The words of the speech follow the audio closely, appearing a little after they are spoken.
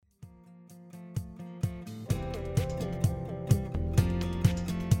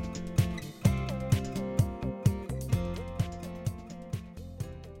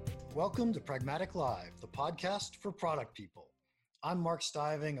Welcome to Pragmatic Live, the podcast for product people. I'm Mark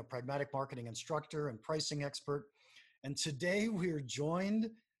Stiving, a pragmatic marketing instructor and pricing expert. And today we are joined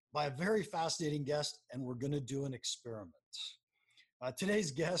by a very fascinating guest, and we're going to do an experiment.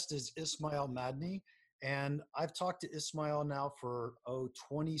 Today's guest is Ismail Madni, and I've talked to Ismail now for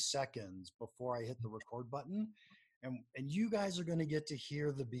 20 seconds before I hit the record button. And you guys are going to get to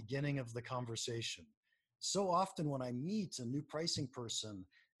hear the beginning of the conversation. So often when I meet a new pricing person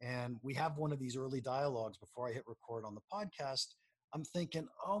and we have one of these early dialogues before I hit record on the podcast, I'm thinking,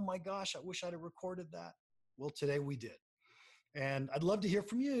 oh my gosh, I wish I'd have recorded that. Well, today we did. And I'd love to hear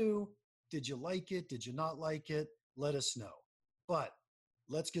from you. Did you like it? Did you not like it? Let us know. But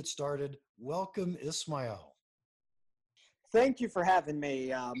let's get started. Welcome, Ismail. Thank you for having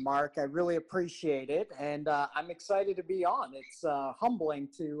me, Mark. I really appreciate it. And I'm excited to be on. It's humbling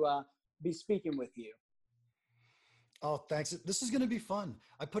to be speaking with you. Oh, thanks. This is going to be fun.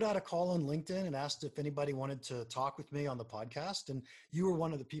 I put out a call on LinkedIn and asked if anybody wanted to talk with me on the podcast. And you were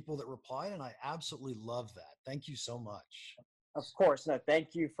one of the people that replied. And I absolutely love that. Thank you so much. Of course. No,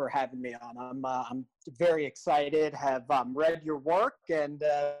 thank you for having me on. I'm very excited, have read your work, and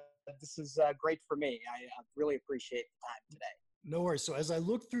this is great for me. I really appreciate the time today. No worries. So as I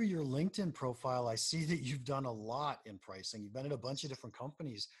look through your LinkedIn profile, I see that you've done a lot in pricing. You've been at a bunch of different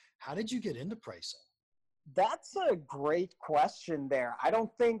companies. How did you get into pricing? That's a great question there. I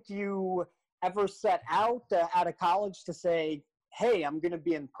don't think you ever set out of college to say, hey, I'm going to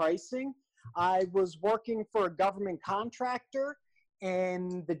be in pricing. I was working for a government contractor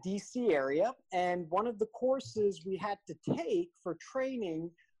in the DC area, and one of the courses we had to take for training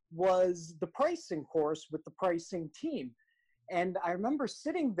was the pricing course with the pricing team. And I remember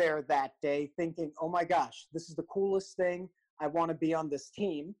sitting there that day thinking, oh my gosh, this is the coolest thing. I want to be on this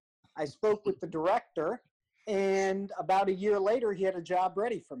team. I spoke with the director, and about a year later, he had a job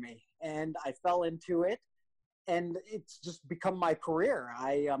ready for me, and I fell into it, and it's just become my career.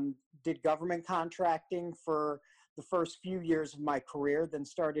 I did government contracting for the first few years of my career, then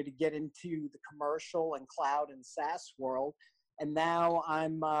started to get into the commercial and cloud and SaaS world, and now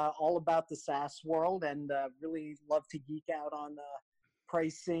I'm all about the SaaS world and really love to geek out on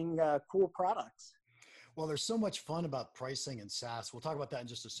pricing cool products. Well, there's so much fun about pricing and SaaS. We'll talk about that in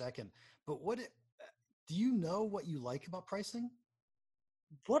just a second. But do you know what you like about pricing?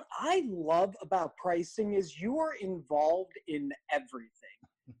 What I love about pricing is you are involved in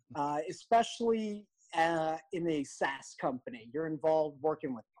everything, especially in a SaaS company. You're involved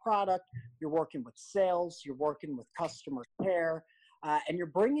working with product, you're working with sales, you're working with customer care, and you're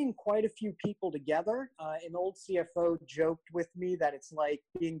bringing quite a few people together. An old CFO joked with me that it's like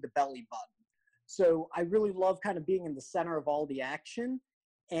being the belly button. So I really love kind of being in the center of all the action.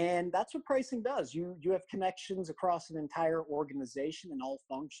 And that's what pricing does. You have connections across an entire organization and all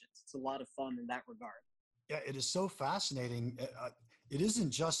functions. It's a lot of fun in that regard. Yeah, it is so fascinating. It isn't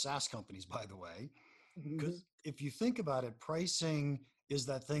just SaaS companies, by the way, because if you think about it, pricing is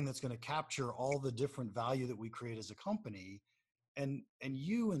that thing that's going to capture all the different value that we create as a company. And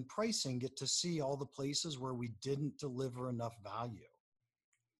you in pricing get to see all the places where we didn't deliver enough value.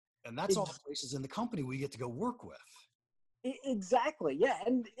 And that's all the places in the company we get to go work with. Exactly. Yeah.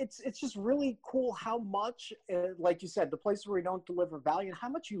 And it's just really cool how much, like you said, the places where we don't deliver value and how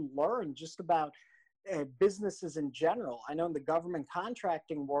much you learn just about businesses in general. I know in the government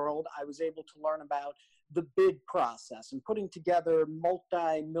contracting world, I was able to learn about the bid process and putting together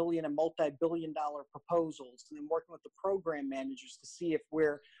multi-million and multi-billion-dollar proposals, and then working with the program managers to see if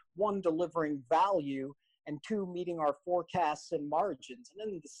we're, one, delivering value, and two, meeting our forecasts and margins. And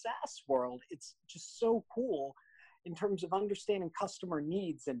then in the SaaS world, it's just so cool in terms of understanding customer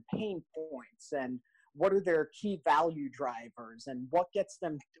needs and pain points and what are their key value drivers and what gets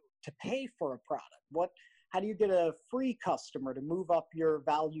them to pay for a product. How do you get a free customer to move up your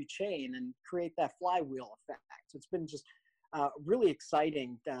value chain and create that flywheel effect? So it's been just really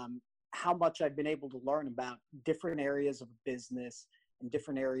exciting how much I've been able to learn about different areas of business and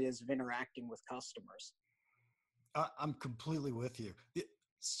different areas of interacting with customers. I'm completely with you.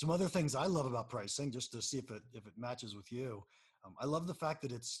 Some other things I love about pricing, just to see if it matches with you. I love the fact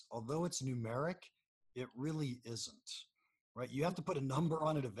that although it's numeric, it really isn't, right? You have to put a number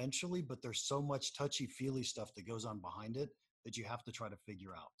on it eventually, but there's so much touchy-feely stuff that goes on behind it that you have to try to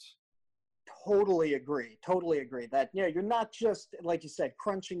figure out. Totally agree. That, you're not just, like you said,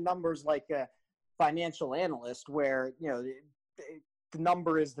 crunching numbers like a financial analyst where, the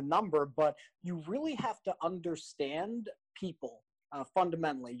number is the number, but you really have to understand people.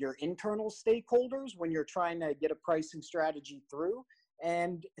 Fundamentally, your internal stakeholders when you're trying to get a pricing strategy through,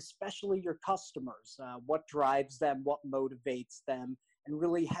 and especially your customers, what drives them, what motivates them, and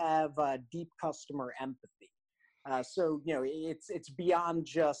really have deep customer empathy. So, it's beyond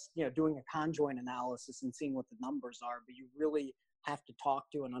just, doing a conjoint analysis and seeing what the numbers are, but you really have to talk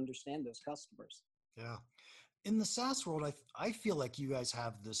to and understand those customers. Yeah. In the SaaS world, I feel like you guys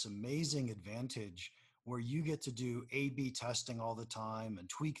have this amazing advantage where you get to do A/B testing all the time and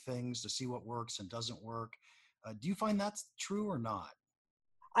tweak things to see what works and doesn't work. Do you find that's true or not?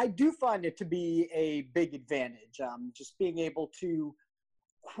 I do find it to be a big advantage, just being able to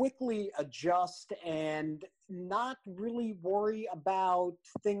quickly adjust and not really worry about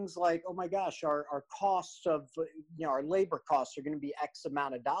things like, oh my gosh, our costs of, our labor costs are going to be X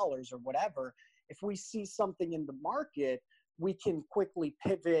amount of dollars or whatever. If we see something in the market, we can quickly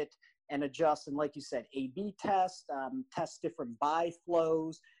pivot and adjust. And like you said, A/B test, test different buy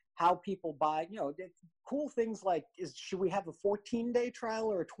flows, how people buy, cool things like, should we have a 14-day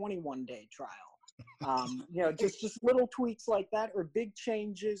trial or a 21-day trial? Just little tweaks like that, or big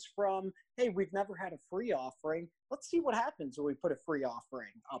changes from, hey, we've never had a free offering. Let's see what happens when we put a free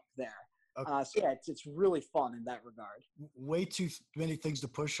offering up there. Okay. So yeah, it's really fun in that regard. Way too many things to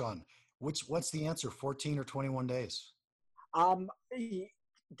push on. What's the answer? 14 or 21 days? It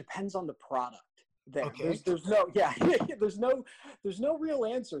depends on the product. There, Okay. there's no, yeah, there's no real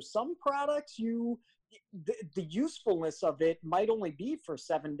answer. Some products the usefulness of it might only be for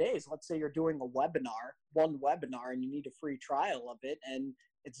 7 days. Let's say you're doing one webinar, and you need a free trial of it, and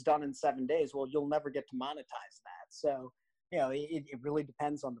it's done in 7 days. Well, you'll never get to monetize that. So, it really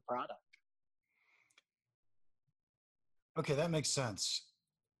depends on the product. Okay, that makes sense.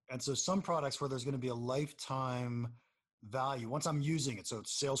 And so some products where there's going to be a lifetime value, once I'm using it, so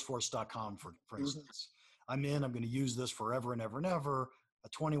it's salesforce.com, for instance, I'm going to use this forever and ever and ever. A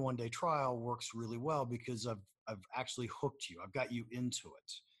 21-day trial works really well because I've actually hooked you. I've got you into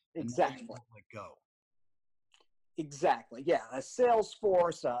it. Exactly. And now you won't let go. Exactly. Yeah. A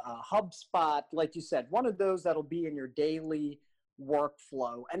Salesforce, a HubSpot, like you said, one of those that'll be in your daily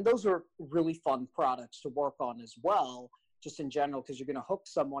workflow. And those are really fun products to work on as well, just in general, because you're going to hook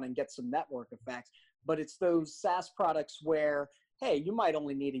someone and get some network effects. But it's those SaaS products where, hey, you might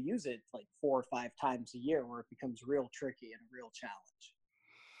only need to use it like 4 or 5 times a year, where it becomes real tricky and a real challenge.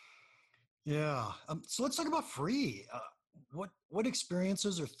 Yeah. So let's talk about free. What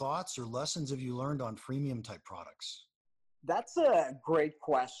experiences or thoughts or lessons have you learned on freemium type products? That's a great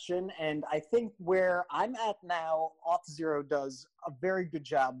question. And I think where I'm at now, Auth0 does a very good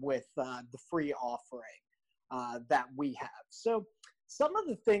job with the free offering that we have. So some of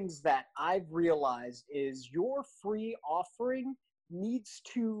the things that I've realized is your free offering needs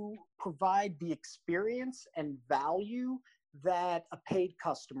to provide the experience and value that a paid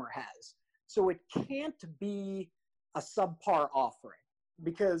customer has. So it can't be a subpar offering,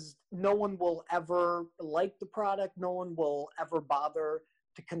 because no one will ever like the product. No one will ever bother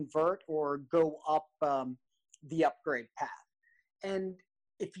to convert or go up the upgrade path. And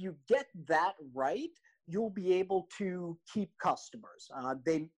if you get that right, you'll be able to keep customers.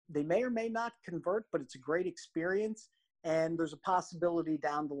 They may or may not convert, but it's a great experience, and there's a possibility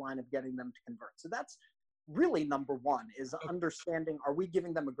down the line of getting them to convert. So that's really number one, is understanding, are we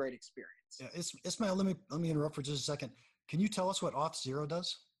giving them a great experience? Yeah, Ismail, let me interrupt for just a second. Can you tell us what Auth0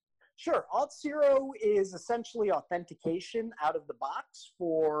 does? Sure. Auth0 is essentially authentication out of the box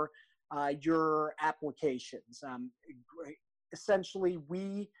for your applications. Essentially,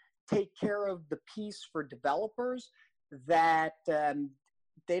 we take care of the piece for developers that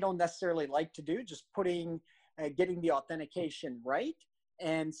they don't necessarily like to do, just getting the authentication right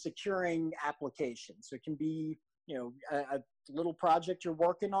and securing applications. So it can be, a little project you're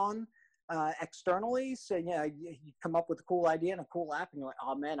working on externally. So, you come up with a cool idea and a cool app, and you're like,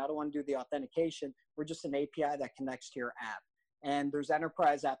 oh man, I don't want to do the authentication. We're just an API that connects to your app. And there's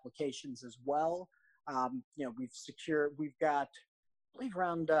enterprise applications as well. We've got, I believe,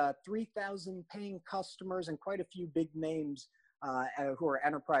 around 3,000 paying customers and quite a few big names who are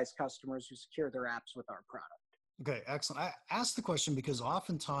enterprise customers who secure their apps with our product. Okay, excellent. I asked the question because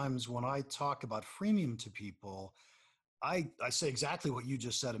oftentimes when I talk about freemium to people, I say exactly what you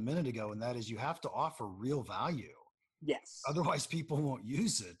just said a minute ago, and that is you have to offer real value. Yes. Otherwise, people won't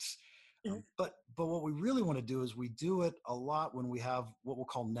use it. But what we really want to do is we do it a lot when we have what we'll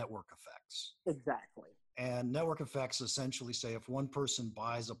call network effects. Exactly. And network effects essentially say if one person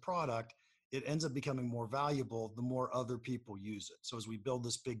buys a product, it ends up becoming more valuable the more other people use it. So as we build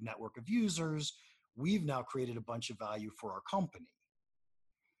this big network of users, we've now created a bunch of value for our company.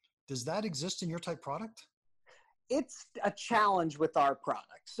 Does that exist in your type product? It's a challenge with our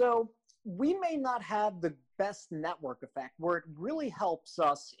product. So we may not have the best network effect. Where it really helps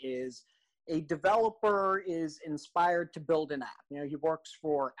us is a developer is inspired to build an app. He works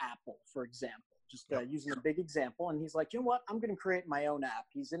for Apple, for example, just using a big example. And he's like, you know what? I'm going to create my own app.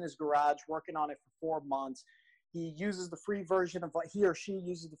 He's in his garage working on it for 4 months. He uses the free version of, he or she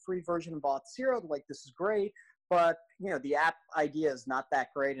uses the free version of Auth0. Like, this is great. But, the app idea is not that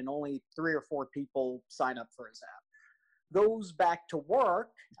great, and only 3 or 4 people sign up for his app. Goes back to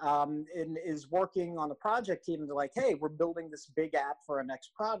work and is working on the project team. And they're like, hey, we're building this big app for our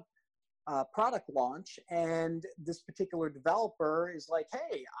next product launch. And this particular developer is like,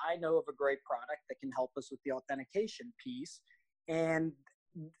 hey, I know of a great product that can help us with the authentication piece. And,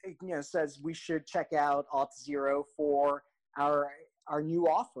 says we should check out Auth0 for our new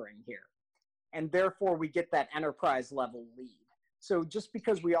offering here. And therefore, we get that enterprise level lead. So just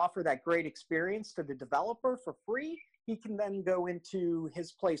because we offer that great experience to the developer for free, he can then go into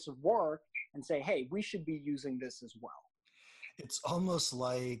his place of work and say, hey, we should be using this as well. It's almost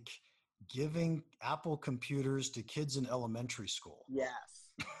like giving Apple computers to kids in elementary school.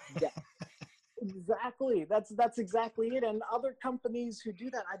 Yes. Exactly. That's exactly it. And other companies who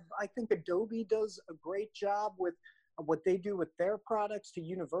do that, I think Adobe does a great job with what they do with their products to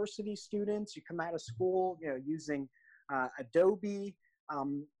university students. You come out of school, using Adobe.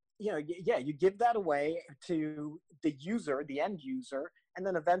 You give that away to the user, the end user, and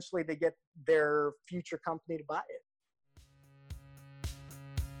then eventually they get their future company to buy it.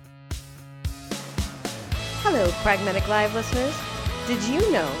 Hello, Pragmatic Live listeners. Did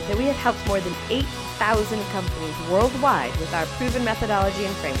you know that we have helped more than 8,000 companies worldwide with our proven methodology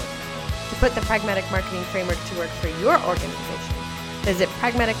and framework? To put the Pragmatic Marketing Framework to work for your organization, visit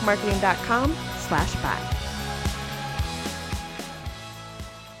pragmaticmarketing.com/buy.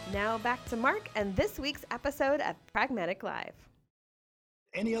 Now back to Mark and this week's episode of Pragmatic Live.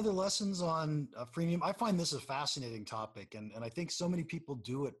 Any other lessons on freemium? I find this a fascinating topic, and I think so many people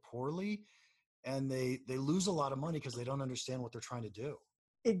do it poorly, and they lose a lot of money because they don't understand what they're trying to do.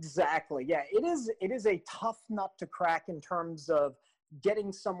 Exactly. Yeah, it is a tough nut to crack in terms of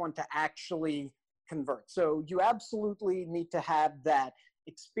getting someone to actually convert. So you absolutely need to have that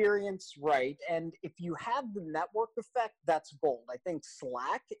experience right. And if you have the network effect, that's gold. I think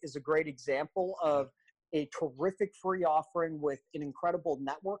Slack is a great example of a terrific free offering with an incredible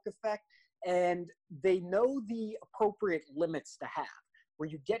network effect. And they know the appropriate limits to have, where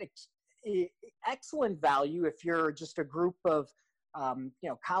you get excellent value if you're just a group of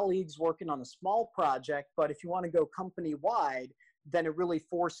colleagues working on a small project. But if you want to go company-wide, then it really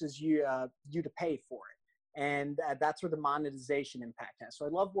forces you to pay for it. And that's where the monetization impact has. So I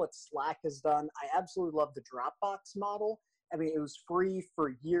love what Slack has done. I absolutely love the Dropbox model. I mean, it was free for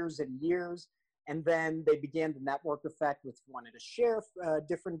years and years. And then they began the network effect with wanting to share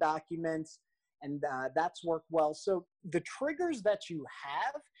different documents. And that's worked well. So the triggers that you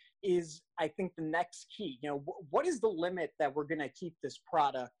have is, I think, the next key. What is the limit that we're going to keep this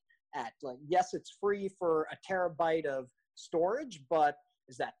product at? Like, yes, it's free for a terabyte of storage, but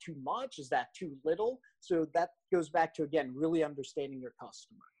is that too much? Is that too little? So that goes back to, again, really understanding your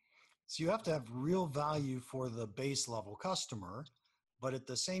customer. So you have to have real value for the base level customer, but at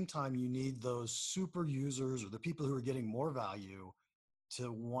the same time, you need those super users or the people who are getting more value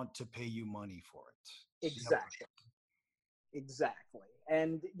to want to pay you money for it. Exactly.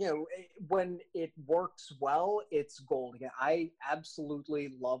 And, when it works well, it's gold. Again, I absolutely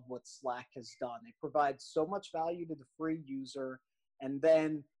love what Slack has done. It provides so much value to the free user, and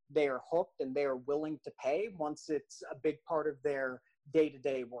then they are hooked and they are willing to pay once it's a big part of their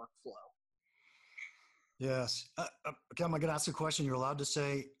day-to-day workflow. Yes. Okay, am I going to ask a question? You're allowed to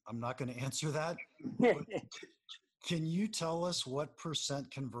say, I'm not going to answer that. Can you tell us what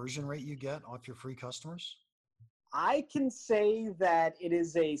 % conversion rate you get off your free customers? I can say that it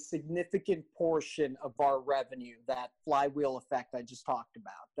is a significant portion of our revenue, that flywheel effect I just talked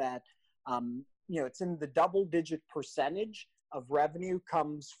about, that, it's in the double-digit percentage of revenue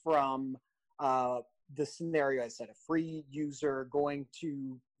comes from the scenario I said, a free user going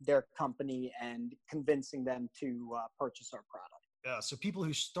to their company and convincing them to purchase our product. Yeah, so people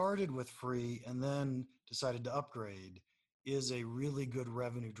who started with free and then decided to upgrade is a really good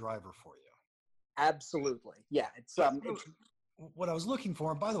revenue driver for you. Absolutely. Yeah. It's what I was looking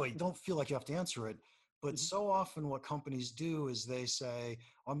for, and by the way, don't feel like you have to answer it, but so often what companies do is they say,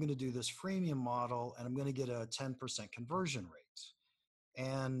 I'm going to do this freemium model and I'm going to get a 10% conversion rate.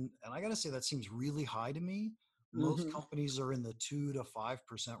 And I got to say, that seems really high to me. Most companies are in the 2 to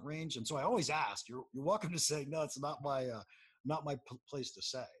 5% range. And so I always ask, you're welcome to say, no, it's not my place to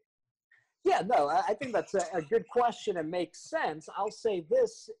say. Yeah, no, I think that's a good question and makes sense. I'll say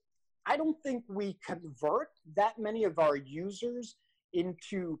this. I don't think we convert that many of our users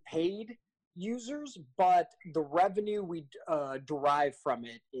into paid users, but the revenue we derive from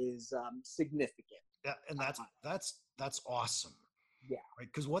it is significant. Yeah, and that's awesome. Yeah. Right?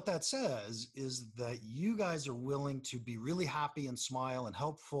 Because what that says is that you guys are willing to be really happy and smile and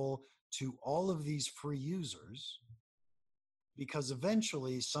helpful to all of these free users, because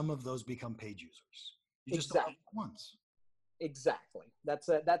eventually some of those become paid users. You just don't have Exactly. ones. Exactly.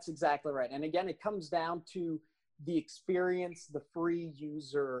 That's exactly right. And again, it comes down to the experience the free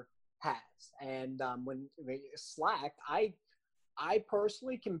user has. And when Slack, I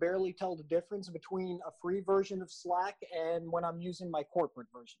personally can barely tell the difference between a free version of Slack and when I'm using my corporate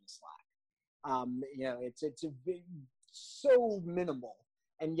version of Slack. It's so minimal,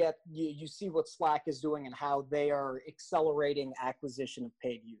 and yet you see what Slack is doing and how they are accelerating acquisition of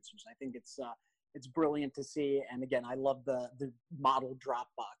paid users. I think it's brilliant to see. And again, I love the model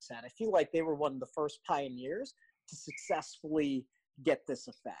Dropbox had. I feel like they were one of the first pioneers to successfully get this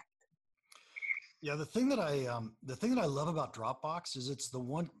effect. Yeah, the thing that I love about Dropbox is it's the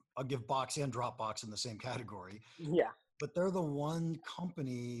one. I'll give Box and Dropbox in the same category, Yeah, but they're the one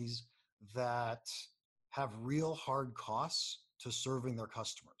companies that have real hard costs to serving their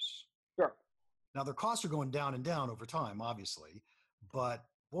customers. sure. Now their costs are going down and down over time, obviously, but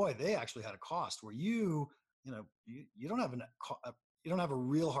boy, they actually had a cost where you don't have you don't have a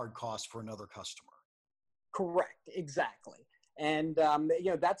real hard cost for another customer. Correct, exactly. And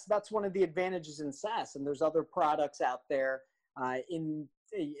that's one of the advantages in SaaS. And there's other products out there in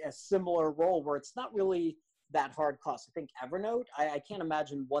a similar role where it's not really that hard cost. I think Evernote, I can't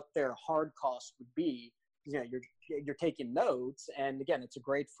imagine what their hard cost would be. You're taking notes, and again, it's a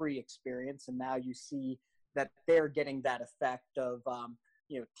great free experience. And now you see that they're getting that effect of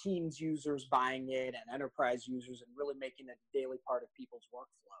Teams users buying it and enterprise users, and really making it a daily part of people's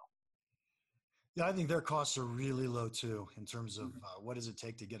workflow. Yeah, I think their costs are really low too in terms of what does it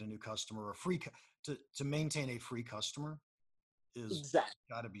take to get a new customer or to maintain a free customer is Exactly.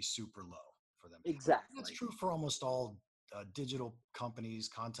 got to be super low for them. Exactly. That's true for almost all digital companies,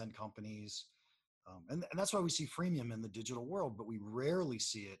 content companies, and that's why we see freemium in the digital world, but we rarely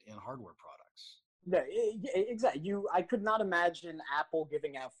see it in hardware products. No, exactly. I could not imagine Apple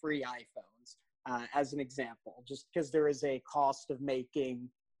giving out free iPhones as an example, just because there is a cost of making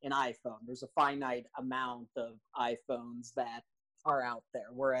an iPhone. There's a finite amount of iPhones that are out there.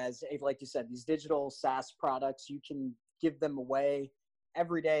 Whereas, like you said, these digital SaaS products, you can give them away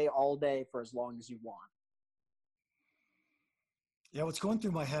every day, all day, for as long as you want. Yeah, what's going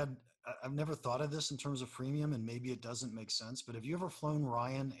through my head, I've never thought of this in terms of freemium, and maybe it doesn't make sense, but have you ever flown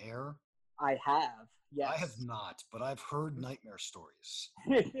Ryanair? I have, yes. I have not, but I've heard nightmare stories.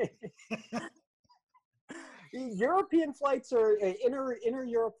 European flights are inner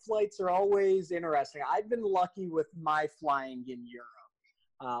Europe flights are always interesting. I've been lucky with my flying in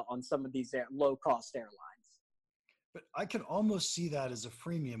Europe on some of these low cost airlines. But I could almost see that as a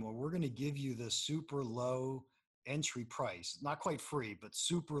freemium where we're going to give you the super low entry price, not quite free, but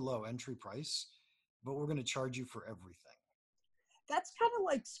super low entry price, but we're going to charge you for everything. That's kind of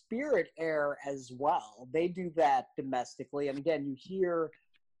like Spirit Air as well. They do that domestically. And again, you hear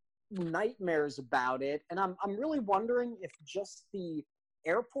nightmares about it. And I'm really wondering if just the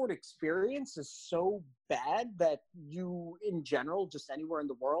airport experience is so bad that you, in general, just anywhere in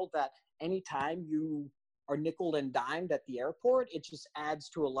the world, that anytime you are nickeled and dimed at the airport, it just adds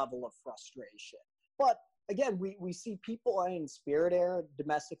to a level of frustration. But again, we see people in Spirit Air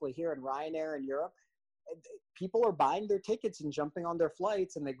domestically here and Ryanair in Europe. People are buying their tickets and jumping on their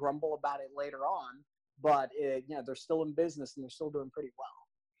flights, and they grumble about it later on. But they're still in business and they're still doing pretty well.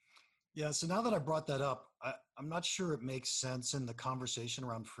 Yeah. So now that I brought that up, I'm not sure it makes sense in the conversation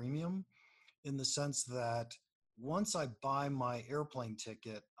around freemium, in the sense that once I buy my airplane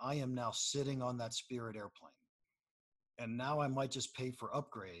ticket, I am now sitting on that Spirit airplane. And now I might just pay for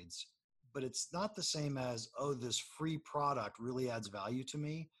upgrades, but it's not the same as, oh, this free product really adds value to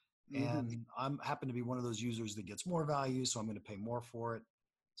me. Mm-hmm. And I'm happen to be one of those users that gets more value, so I'm going to pay more for it.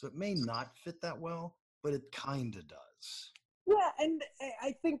 So it may not fit that well, but it kind of does. Yeah, and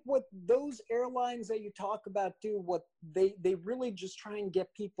I think what those airlines that you talk about do, what they really just try and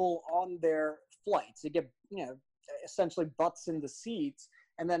get people on their flights. They get, essentially butts in the seats.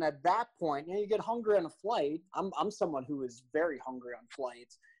 And then at that point, you get hungry on a flight. I'm someone who is very hungry on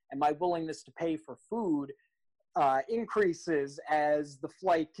flights, and my willingness to pay for food increases as the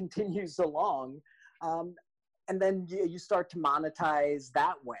flight continues along. And then you start to monetize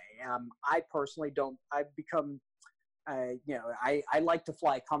that way. I personally don't. I've become, I like to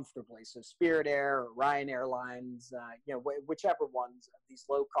fly comfortably. So Spirit Air or Ryan Airlines, whichever ones of these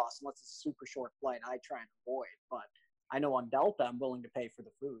low cost, unless it's a super short flight, I try and avoid. But I know on Delta, I'm willing to pay for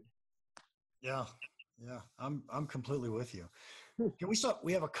the food. Yeah. Yeah. I'm completely with you. Can we stop?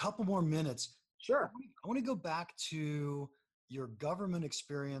 We have a couple more minutes. Sure. I want to go back to your government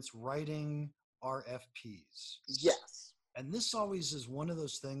experience writing RFPs. Yes. And this always is one of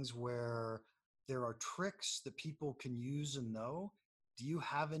those things where there are tricks that people can use and know. Do you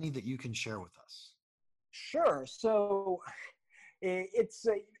have any that you can share with us? Sure. So it's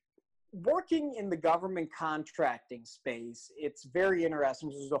working in the government contracting space. It's very interesting.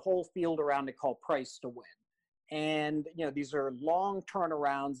 There's a whole field around it called price to win. And, these are long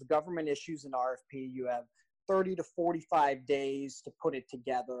turnarounds. The government issues an RFP. You have 30 to 45 days to put it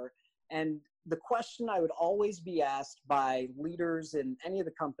together. And the question I would always be asked by leaders in any of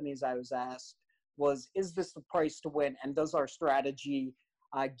the companies I was asked was, is this the price to win? And does our strategy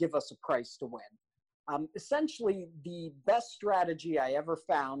give us a price to win? Essentially, the best strategy I ever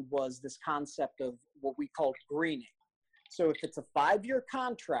found was this concept of what we call greening. So if it's a 5-year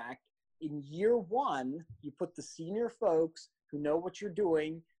contract, in year 1, you put the senior folks who know what you're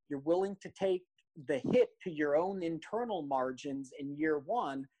doing, you're willing to take the hit to your own internal margins in year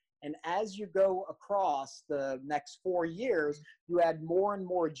 1, and as you go across the next 4 years, you add more and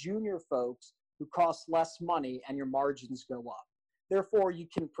more junior folks who cost less money and your margins go up. Therefore, you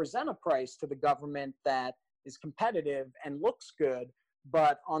can present a price to the government that is competitive and looks good,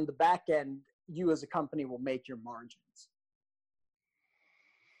 but on the back end, you as a company will make your margins.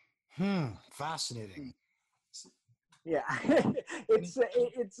 Fascinating. Yeah,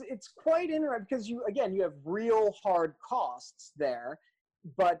 it's quite interesting because you have real hard costs there,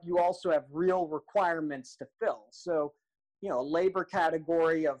 but you also have real requirements to fill. So, a labor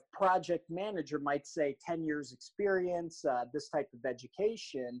category of project manager might say 10 years experience, this type of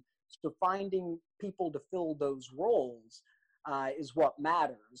education. So finding people to fill those roles is what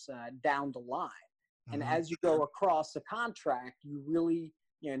matters down the line. And as you go across a contract, you really,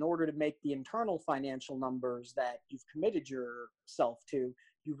 in order to make the internal financial numbers that you've committed yourself to,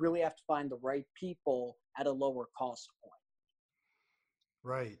 you really have to find the right people at a lower cost point.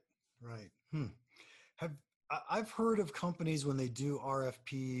 Right. I've heard of companies when they do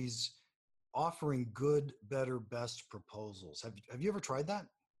RFPs offering good, better, best proposals. Have you ever tried that?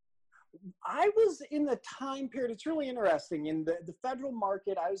 I was in the time period, it's really interesting. In the federal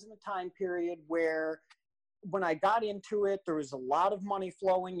market, I was in the time period where when I got into it, there was a lot of money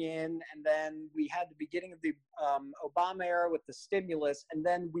flowing in, and then we had the beginning of the Obama era with the stimulus, and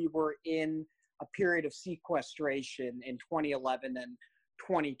then we were in a period of sequestration in 2011 and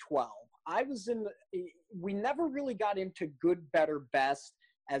 2012. We never really got into good, better, best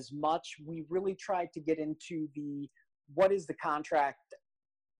as much. We really tried to get into what is the contracting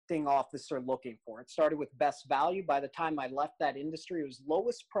officer looking for. It started with best value. By the time I left that industry, it was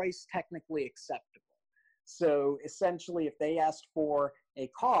lowest price technically acceptable. So essentially, if they asked for a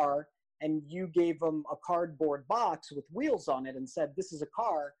car and you gave them a cardboard box with wheels on it and said, this is a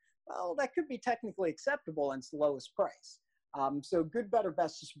car, well, that could be technically acceptable and it's the lowest price. So good, better,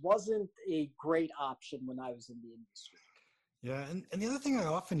 best just wasn't a great option when I was in the industry. Yeah, and the other thing I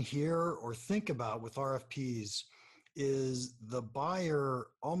often hear or think about with RFPs is the buyer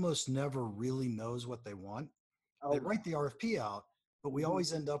almost never really knows what they want. They write the RFP out, but we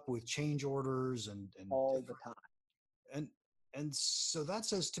always end up with change orders and all the time. And so that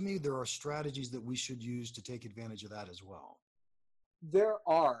says to me there are strategies that we should use to take advantage of that as well. There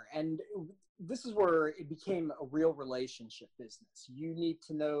are, and this is where it became a real relationship business. You need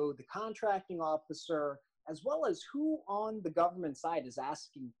to know the contracting officer as well as who on the government side is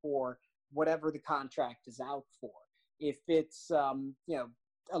asking for whatever the contract is out for. If it's a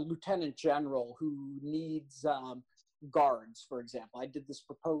lieutenant general who needs guards, for example. I did this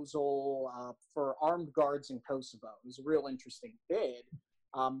proposal for armed guards in Kosovo. It was a real interesting bid.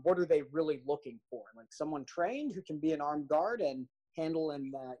 What are they really looking for? Like someone trained who can be an armed guard and handle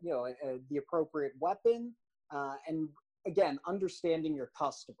the appropriate weapon. And again, understanding your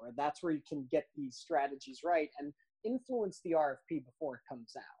customer. That's where you can get these strategies right and influence the RFP before it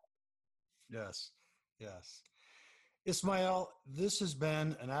comes out. Yes. Ismail, this has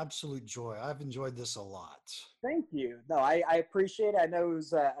been an absolute joy. I've enjoyed this a lot. Thank you. No, I appreciate it. I know it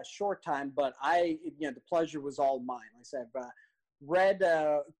was a short time, but the pleasure was all mine. Like I said, I've read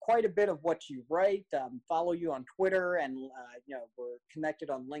quite a bit of what you write, follow you on Twitter, and we're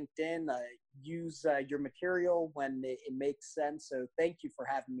connected on LinkedIn. Use your material when it makes sense. So thank you for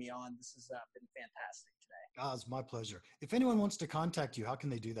having me on. This has been fantastic today. It's my pleasure. If anyone wants to contact you, how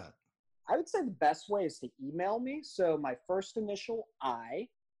can they do that? I would say the best way is to email me. So my first initial I,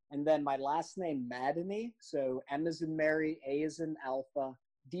 and then my last name Madany. So M as in Mary, A as in Alpha,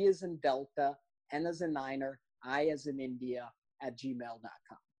 D as in Delta, N as in Niner, I as in India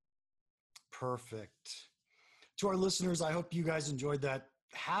 @gmail.com. Perfect. To our listeners, I hope you guys enjoyed that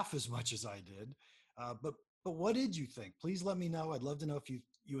half as much as I did. But what did you think? Please let me know. I'd love to know if you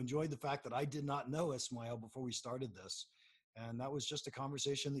enjoyed the fact that I did not know Ismail before we started this. And that was just a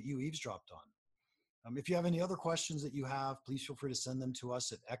conversation that you eavesdropped on. If you have any other questions that you have, please feel free to send them to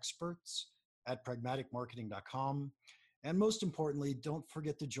us at experts@pragmaticmarketing.com. And most importantly, don't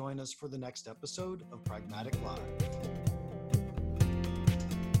forget to join us for the next episode of Pragmatic Live.